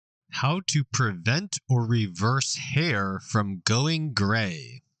How to prevent or reverse hair from going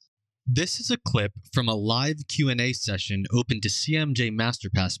gray. This is a clip from a live Q&A session open to CMJ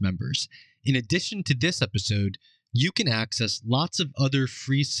MasterPass members. In addition to this episode, you can access lots of other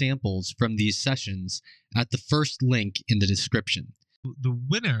free samples from these sessions at the first link in the description. The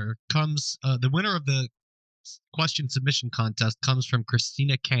winner of the question submission contest comes from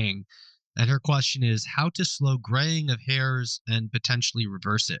Christina Kang, and her question is how to slow graying of hairs and potentially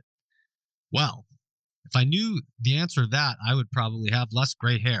reverse it. Well, if I knew the answer to that, I would probably have less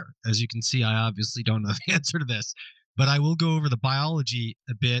gray hair. As you can see, I obviously don't know the answer to this, but I will go over the biology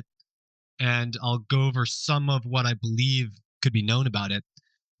a bit, and I'll go over some of what I believe could be known about it.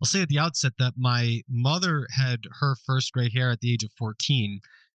 I'll say at the outset that my mother had her first gray hair at the age of 14,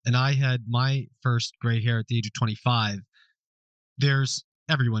 and I had my first gray hair at the age of 25.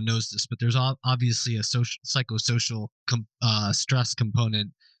 Everyone knows this, but there's obviously a psychosocial stress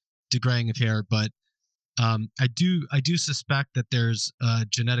component to graying of hair, but I do suspect that there's a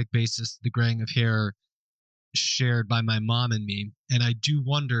genetic basis to the graying of hair shared by my mom and me, and I do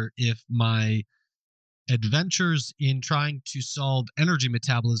wonder if my adventures in trying to solve energy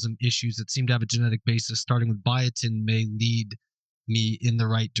metabolism issues that seem to have a genetic basis, starting with biotin, may lead me in the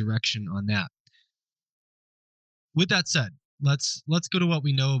right direction on that. With that said, let's go to what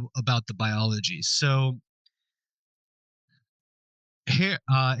we know about the biology. So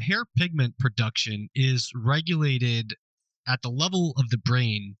hair pigment production is regulated at the level of the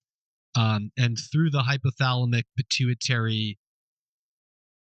brain and through the hypothalamic pituitary,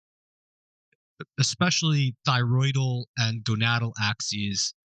 especially thyroidal and gonadal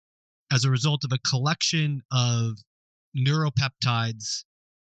axes, as a result of a collection of neuropeptides,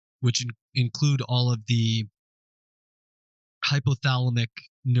 which include all of the hypothalamic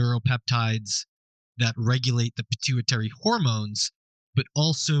neuropeptides that regulate the pituitary hormones, but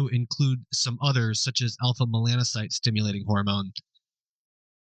also include some others, such as alpha melanocyte stimulating hormone.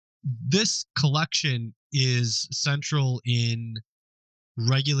 This collection is central in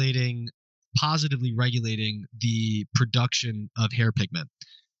positively regulating the production of hair pigment.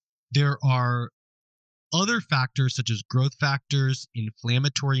 There are other factors such as growth factors,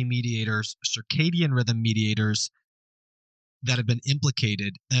 inflammatory mediators, circadian rhythm mediators that have been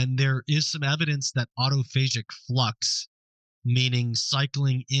implicated, and there is some evidence that autophagic flux, meaning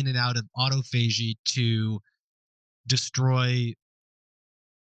cycling in and out of autophagy to destroy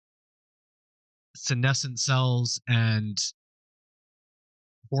senescent cells and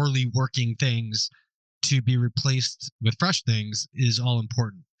poorly working things to be replaced with fresh things, is all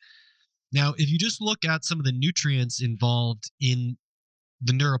important. Now, if you just look at some of the nutrients involved in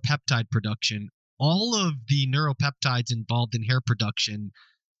the neuropeptide production, all of the neuropeptides involved in hair production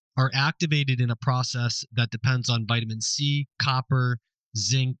are activated in a process that depends on vitamin C, copper,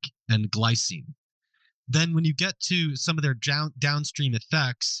 zinc, and glycine. Then when you get to some of their downstream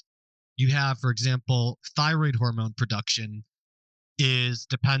effects, you have, for example, thyroid hormone production is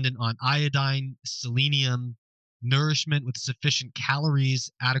dependent on iodine, selenium, nourishment with sufficient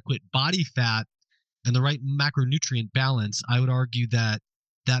calories, adequate body fat, and the right macronutrient balance. I would argue that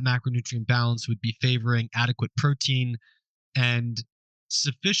macronutrient balance would be favoring adequate protein and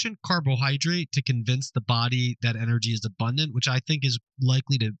sufficient carbohydrate to convince the body that energy is abundant, which I think is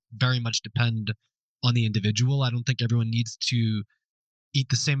likely to very much depend on the individual. I don't think everyone needs to eat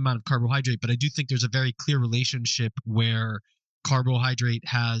the same amount of carbohydrate, but I do think there's a very clear relationship where carbohydrate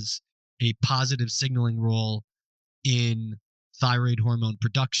has a positive signaling role in thyroid hormone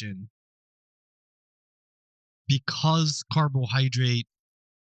production. Because carbohydrate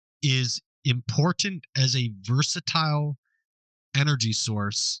is important as a versatile energy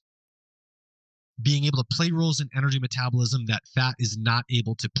source, being able to play roles in energy metabolism that fat is not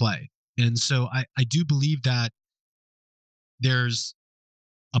able to play. And so I do believe that there's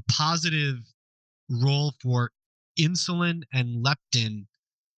a positive role for insulin and leptin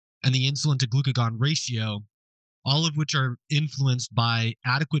and the insulin to glucagon ratio, all of which are influenced by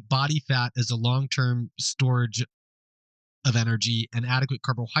adequate body fat as a long-term storage of energy and adequate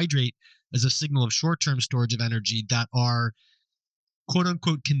carbohydrate as a signal of short-term storage of energy, that are quote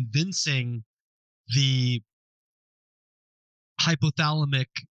unquote convincing the hypothalamic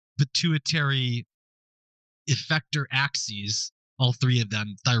pituitary effector axes, all three of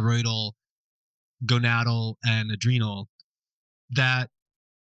them, thyroidal, gonadal, and adrenal, that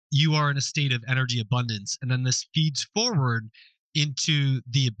you are in a state of energy abundance. And then this feeds forward into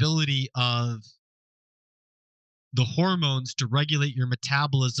the ability of the hormones to regulate your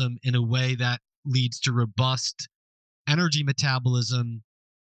metabolism in a way that leads to robust energy metabolism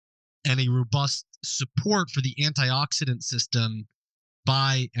and a robust support for the antioxidant system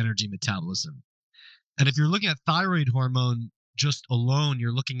by energy metabolism. And if you're looking at thyroid hormone just alone,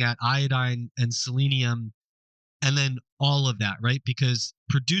 you're looking at iodine and selenium and then all of that, right? Because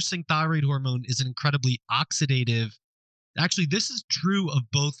producing thyroid hormone is an incredibly oxidative. Actually, this is true of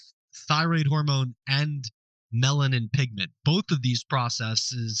both thyroid hormone and melanin pigment. Both of these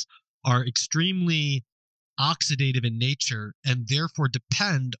processes are extremely oxidative in nature and therefore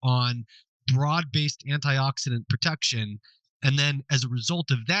depend on broad based antioxidant protection. And then as a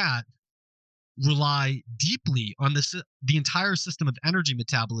result of that, rely deeply on the entire system of energy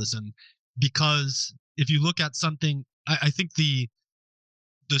metabolism. Because if you look at something, I think the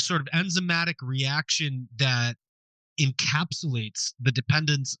sort of enzymatic reaction that encapsulates the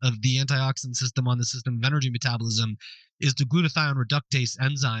dependence of the antioxidant system on the system of energy metabolism is the glutathione reductase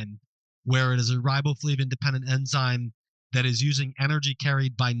enzyme, where it is a riboflavin dependent enzyme that is using energy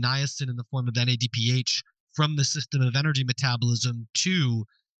carried by niacin in the form of NADPH from the system of energy metabolism to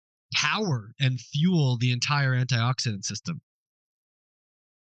power and fuel the entire antioxidant system.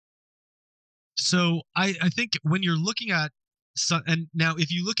 So I think when you're looking at, and now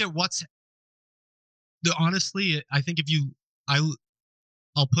if you look at honestly, I think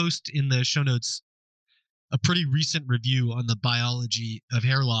I'll post in the show notes a pretty recent review on the biology of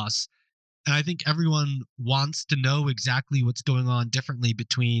hair loss. And I think everyone wants to know exactly what's going on differently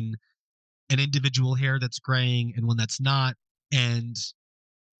between an individual hair that's graying and one that's not, and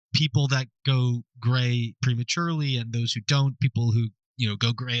people that go gray prematurely and those who don't, people who,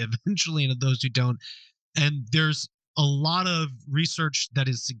 go gray eventually and those who don't. And there's a lot of research that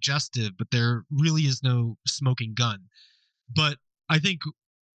is suggestive, but there really is no smoking gun. But I think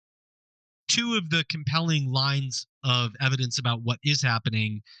two of the compelling lines of evidence about what is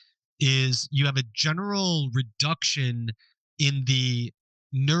happening is you have a general reduction in the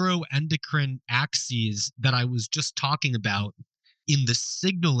neuroendocrine axes that I was just talking about in the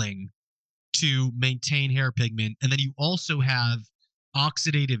signaling to maintain hair pigment. And then you also have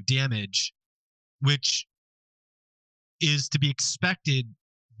oxidative damage, which is to be expected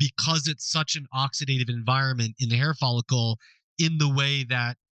because it's such an oxidative environment in the hair follicle, in the way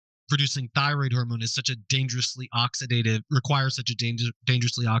that producing thyroid hormone is such a requires such a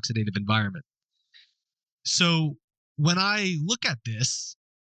dangerously oxidative environment. So when I look at this,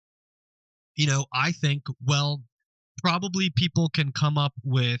 I think, well, probably people can come up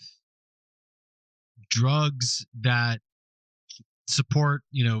with drugs that support,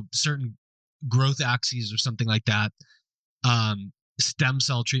 certain growth axes or something like that, stem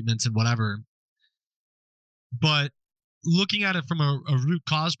cell treatments and whatever. But looking at it from a root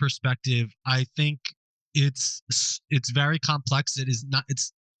cause perspective, I think it's very complex. It is not.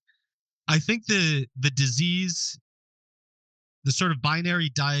 I think the disease, the sort of binary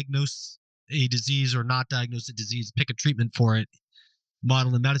diagnose a disease or not diagnose a disease, pick a treatment for it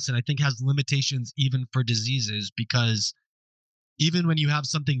model in medicine, I think has limitations even for diseases, because even when you have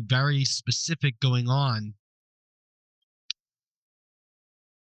something very specific going on,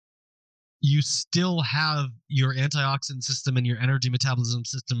 you still have your antioxidant system and your energy metabolism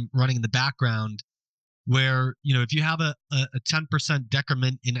system running in the background, where, if you have a 10%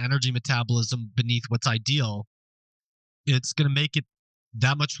 decrement in energy metabolism beneath what's ideal, it's going to make it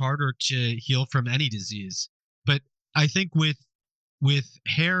that much harder to heal from any disease. But I think with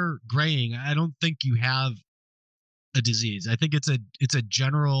hair graying, I don't think you have a disease. I think it's a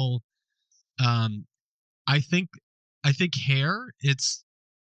general, I think hair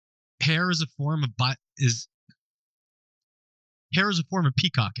is a form of hair is a form of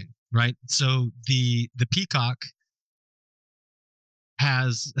peacocking, right? So the peacock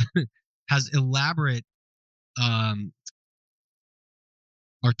has has elaborate, um,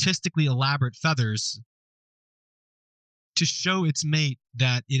 artistically elaborate feathers to show its mate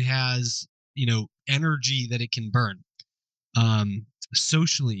that it has, energy that it can burn.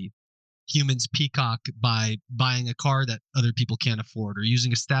 Socially, humans peacock by buying a car that other people can't afford, or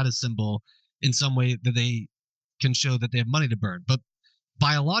using a status symbol in some way that they can show that they have money to burn. But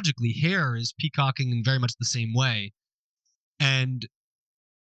biologically, hair is peacocking in very much the same way. And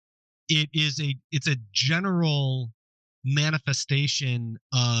it's a general manifestation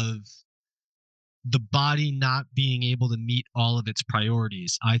of the body not being able to meet all of its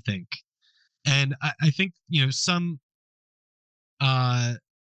priorities, I think. And I think, uh,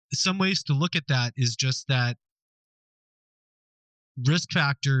 some ways to look at that is just that risk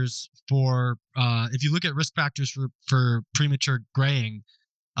factors for, if you look at risk factors for premature graying,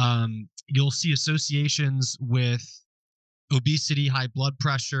 you'll see associations with obesity, high blood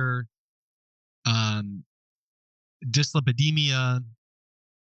pressure, um, dyslipidemia,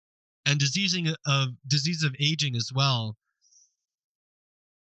 and disease of aging as well.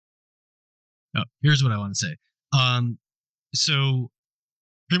 Oh, here's what I want to say. Um, so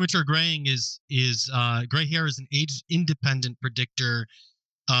premature graying is gray hair is an age independent predictor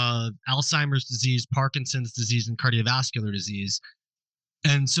of Alzheimer's disease, Parkinson's disease, and cardiovascular disease.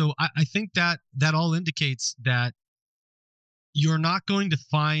 And so I think that that all indicates that you're not going to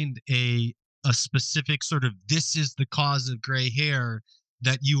find a specific sort of this is the cause of gray hair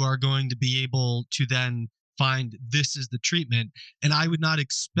that you are going to be able to then find this is the treatment. And I would not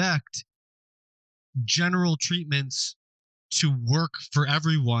expect general treatments to work for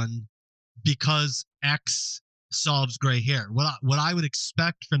everyone because X solves gray hair. What I would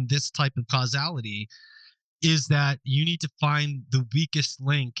expect from this type of causality is that you need to find the weakest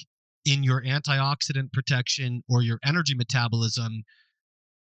link in your antioxidant protection or your energy metabolism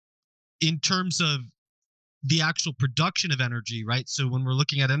in terms of the actual production of energy, right? So when we're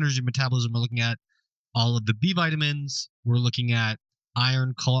looking at energy metabolism, we're looking at all of the B vitamins, we're looking at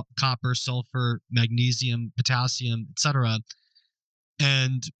iron, copper, sulfur, magnesium, potassium, etc.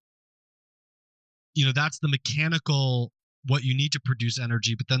 And that's the mechanical what you need to produce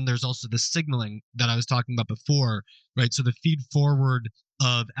energy, but then there's also the signaling that I was talking about before, right? So the feed forward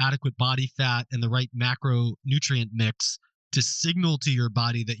of adequate body fat and the right macronutrient mix to signal to your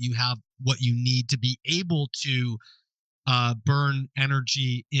body that you have what you need to be able to burn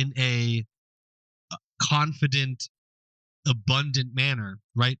energy in a confident, abundant manner,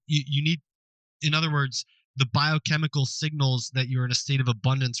 right? You need, in other words, the biochemical signals that you're in a state of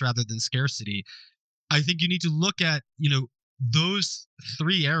abundance rather than scarcity. I think you need to look at, those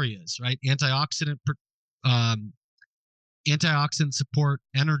three areas, right? Um, antioxidant support,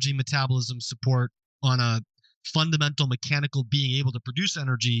 energy metabolism support on a fundamental mechanical being able to produce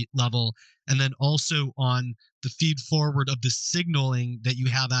energy level, and then also on the feed forward of the signaling that you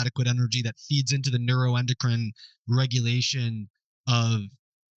have adequate energy that feeds into the neuroendocrine regulation of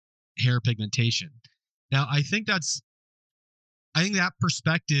hair pigmentation. Now, I think that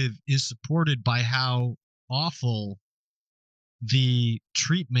perspective is supported by how awful the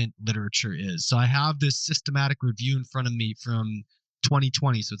treatment literature is. So I have this systematic review in front of me from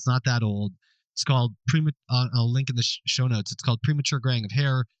 2020, so it's not that old. It's called I'll link in the show notes. It's called Premature Graying of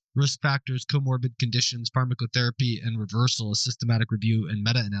Hair: Risk Factors, Comorbid Conditions, Pharmacotherapy, and Reversal: A Systematic Review and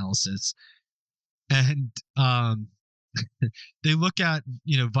Meta-Analysis. And they look at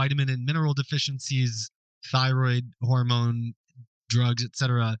vitamin and mineral deficiencies, thyroid hormone drugs,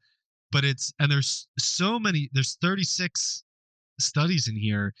 etc. But there's 36 studies in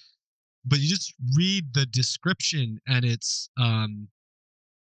here, but you just read the description and it's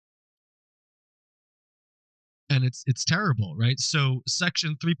terrible, right? So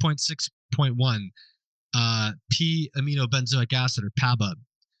section 3.6.1, p-aminobenzoic acid, or PABA,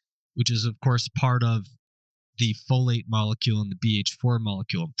 which is of course part of the folate molecule and the BH4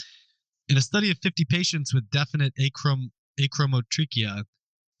 molecule. In a study of 50 patients with definite achromotrichia,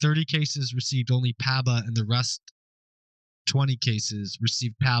 30 cases received only PABA and the rest 20 cases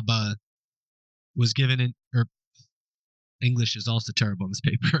received PABA. Was given in, or English is also terrible in this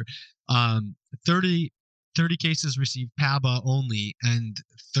paper. 30 cases received PABA only, and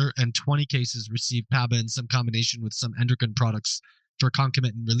 20 cases received PABA in some combination with some endocrine products for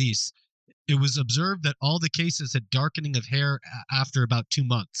concomitant release. It was observed that all the cases had darkening of hair after about 2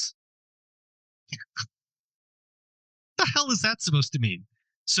 months. The hell is that supposed to mean?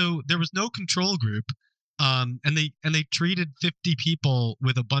 So there was no control group, and they treated 50 people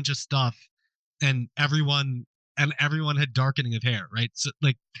with a bunch of stuff, and everyone had darkening of hair, right? So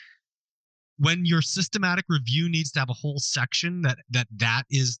like when your systematic review needs to have a whole section that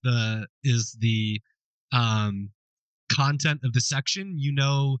is the content of the section,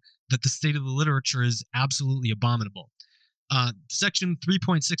 that the state of the literature is absolutely abominable. Section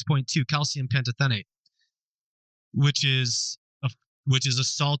 3.6.2, calcium pantothenate, which is a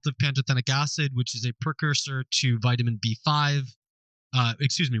salt of pantothenic acid, which is a precursor to vitamin B5.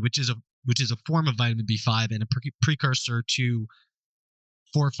 Which is a form of vitamin B5 and a precursor to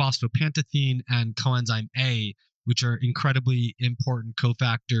 4-phosphopantothene and coenzyme A, which are incredibly important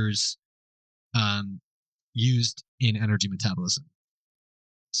cofactors used in energy metabolism.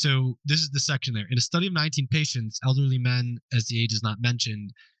 So this is the section there. In a study of 19 patients, elderly men, as the age is not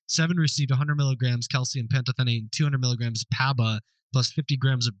mentioned, 7 received 100 milligrams calcium pantothenate and 200 milligrams PABA plus 50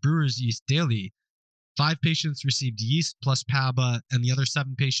 grams of brewer's yeast daily. 5 patients received yeast plus PABA, and the other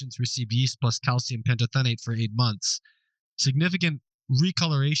 7 patients received yeast plus calcium pantothenate for 8 months. Significant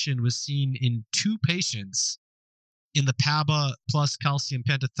recoloration was seen in 2 patients in the PABA plus calcium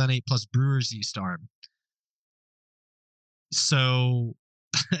pantothenate plus brewer's yeast arm. So,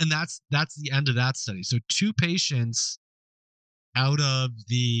 and that's the end of that study. So 2 patients out of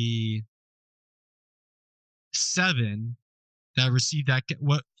the 7 that received that.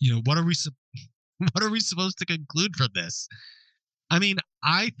 What are we what are we supposed to conclude from this? I mean,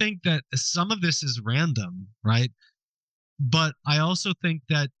 I think that some of this is random, right? But I also think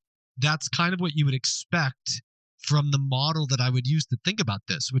that that's kind of what you would expect from the model that I would use to think about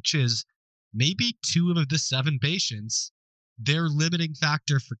this, which is maybe 2 of the 7 patients, their limiting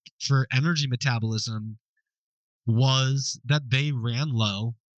factor for energy metabolism was that they ran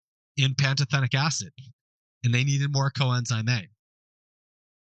low in pantothenic acid and they needed more coenzyme A.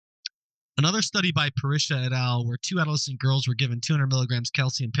 Another study by Parisha et al., where 2 adolescent girls were given 200 milligrams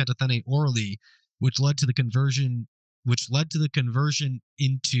calcium pantothenate orally, which led to the conversion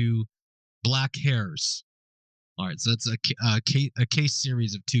into black hairs. All right, so that's a case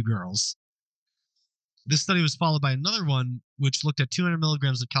series of 2 girls. This study was followed by another one, which looked at 200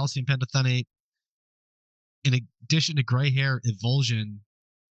 milligrams of calcium pantothenate in addition to gray hair avulsion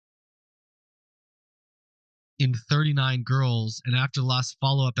in 39 girls, and after the last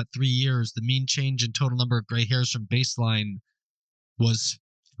follow-up at 3 years, the mean change in total number of gray hairs from baseline was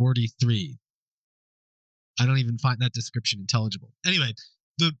 43. I don't even find that description intelligible. Anyway,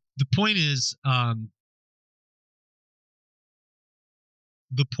 the point is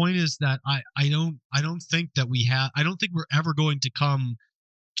that I don't think that I don't think we're ever going to come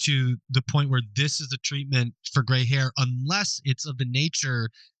to the point where this is a treatment for gray hair unless it's of the nature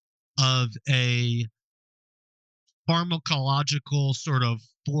of a pharmacological sort of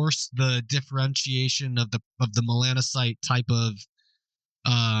force the differentiation of the melanocyte type of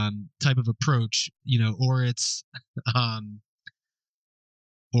approach, or it's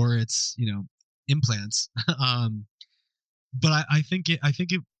implants. But I think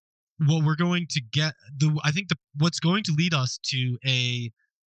what we're going to get what's going to lead us to a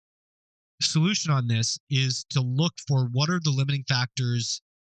solution on this is to look for what are the limiting factors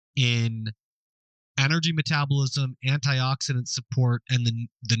in energy metabolism, antioxidant support, and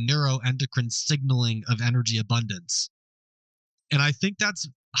the neuroendocrine signaling of energy abundance. And I think that's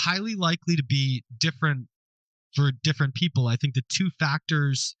highly likely to be different for different people. I think the 3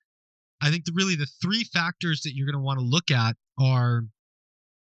 factors that you're going to want to look at are,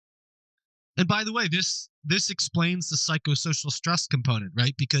 and by the way, this explains the psychosocial stress component,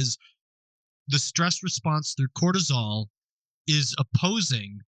 right? Because the stress response through cortisol is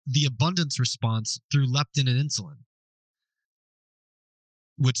opposing the abundance response through leptin and insulin,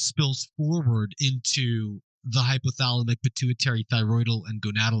 which spills forward into the hypothalamic, pituitary, thyroidal, and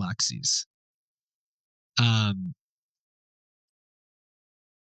gonadal axes.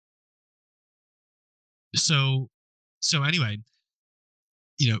 So anyway,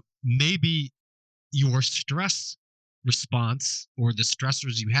 maybe your stress response or the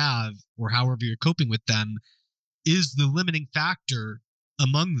stressors you have or however you're coping with them is the limiting factor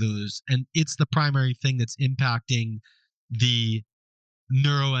among those, and it's the primary thing that's impacting the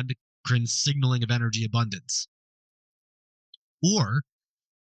neuroendocrine signaling of energy abundance. Or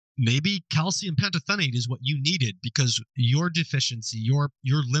maybe calcium pantothenate is what you needed because your deficiency, your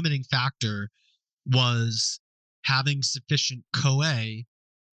limiting factor was having sufficient CoA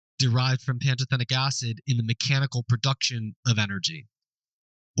derived from pantothenic acid in the mechanical production of energy.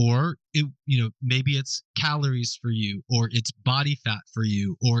 Or maybe it's calories for you, or it's body fat for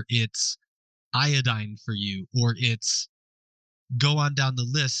you, or it's iodine for you, or it's go on down the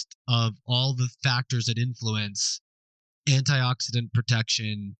list of all the factors that influence antioxidant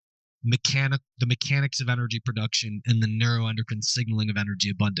protection, the mechanics of energy production, and the neuroendocrine signaling of energy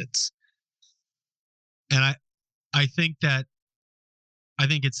abundance. And I think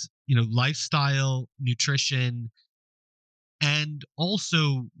it's lifestyle, nutrition, and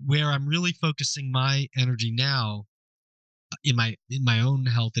also where I'm really focusing my energy now in my own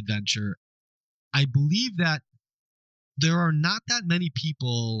health adventure. I believe that there are not that many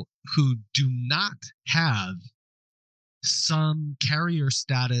people who do not have some carrier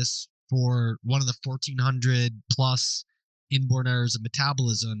status for one of the 1400 plus inborn errors of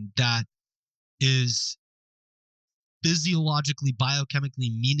metabolism that is physiologically, biochemically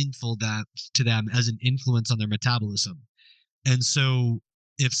meaningful to them as an influence on their metabolism. And so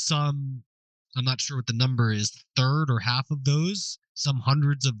if I'm not sure what the number is, third or half of those, some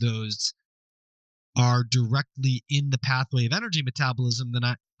hundreds of those are directly in the pathway of energy metabolism, then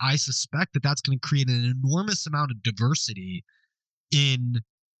I suspect that that's going to create an enormous amount of diversity in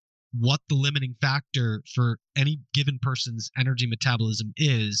what the limiting factor for any given person's energy metabolism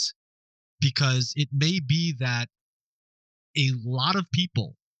is, because it may be that a lot of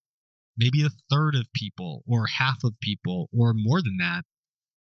people, maybe a third of people or half of people or more than that,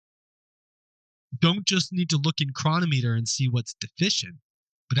 don't just need to look in chronometer and see what's deficient,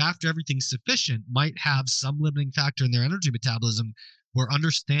 but after everything's sufficient, might have some limiting factor in their energy metabolism, where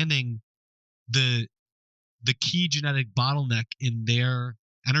understanding the key genetic bottleneck in their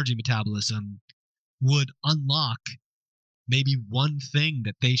energy metabolism would unlock maybe one thing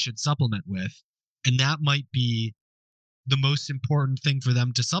that they should supplement with. And that might be the most important thing for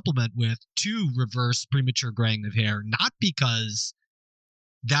them to supplement with to reverse premature graying of hair, not because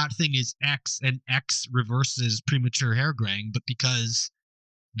that thing is X and X reverses premature hair graying, but because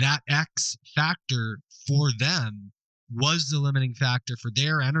that X factor for them was the limiting factor for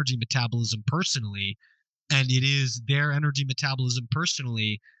their energy metabolism personally. And it is their energy metabolism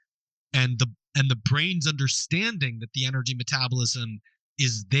personally and the brain's understanding that the energy metabolism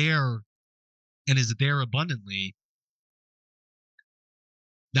is there and is there abundantly.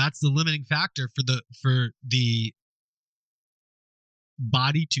 That's the limiting factor for the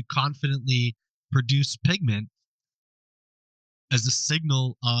body to confidently produce pigment as a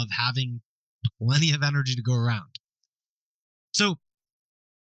signal of having plenty of energy to go around. So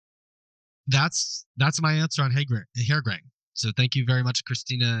that's my answer on hair graying. So thank you very much,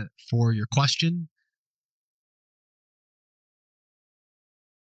 Christina, for your question.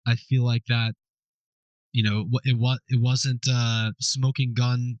 I feel like that, it wasn't a smoking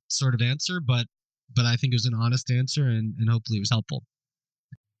gun sort of answer, but I think it was an honest answer, and hopefully it was helpful.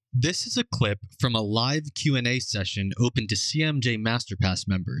 This is a clip from a live Q&A session open to CMJ Masterpass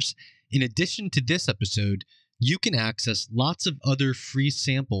members. In addition to this episode, you can access lots of other free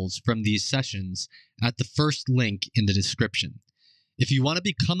samples from these sessions at the first link in the description. If you want to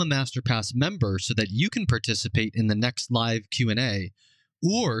become a Masterpass member so that you can participate in the next live Q&A,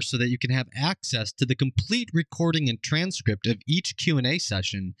 or so that you can have access to the complete recording and transcript of each Q&A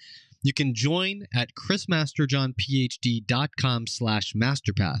session, you can join at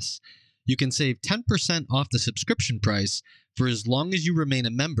chrismasterjohnphd.com/masterpass. You can save 10% off the subscription price for as long as you remain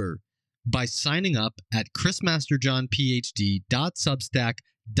a member by signing up at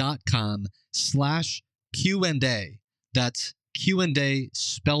chrismasterjohnphd.substack.com/Q&A. That's Q&A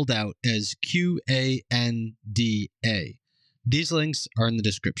spelled out as Qanda. These links are in the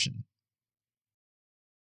description.